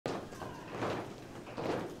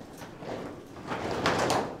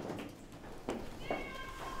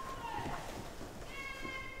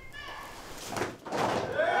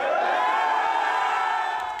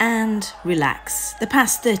and relax. The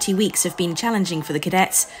past 30 weeks have been challenging for the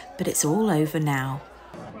cadets, but it's all over now.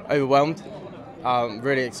 Overwhelmed.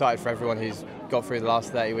 Really excited for everyone who's got through the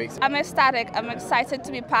last 30 weeks. I'm ecstatic. I'm excited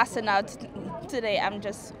to be passing out today. I'm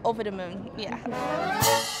just over the moon. Yeah.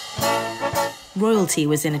 Royalty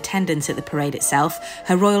was in attendance at the parade itself,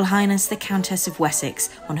 Her Royal Highness the Countess of Wessex,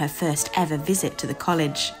 on her first ever visit to the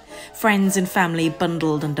college. Friends and family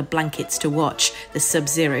bundled under blankets to watch. The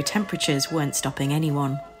sub-zero temperatures weren't stopping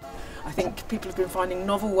anyone. I think people have been finding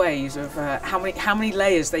novel ways of how many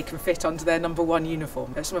layers they can fit onto their #1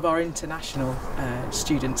 uniform. Some of our international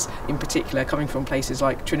students, in particular, coming from places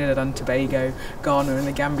like Trinidad and Tobago, Ghana and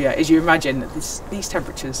the Gambia, as you imagine, these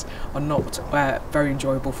temperatures are not very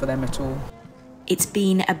enjoyable for them at all. It's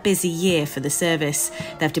been a busy year for the service.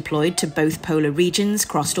 They've deployed to both polar regions,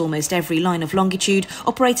 crossed almost every line of longitude,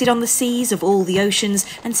 operated on the seas of all the oceans,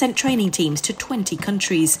 and sent training teams to 20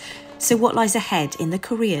 countries. So what lies ahead in the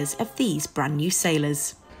careers of these brand new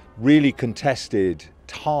sailors? Really contested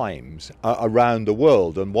times around the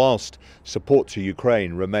world, and whilst support to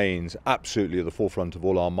Ukraine remains absolutely at the forefront of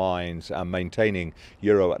all our minds and maintaining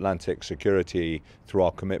Euro-Atlantic security through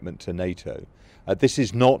our commitment to NATO, this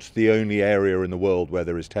is not the only area in the world where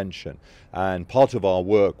there is tension, and part of our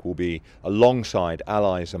work will be alongside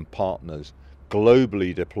allies and partners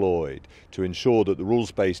globally deployed to ensure that the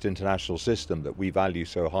rules-based international system that we value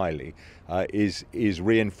so highly is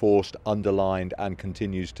reinforced, underlined and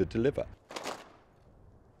continues to deliver.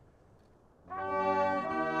 As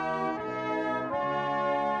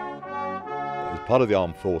part of the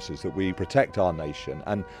armed forces that we protect our nation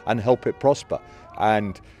and help it prosper,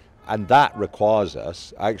 and that requires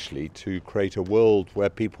us actually to create a world where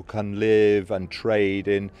people can live and trade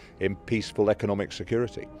in peaceful economic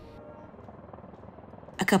security.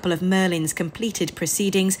 A couple of Merlins completed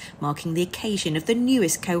proceedings, marking the occasion of the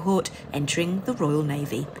newest cohort entering the Royal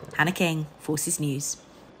Navy. Hannah King, Forces News.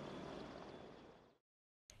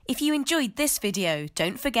 If you enjoyed this video,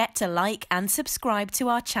 don't forget to like and subscribe to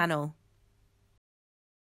our channel.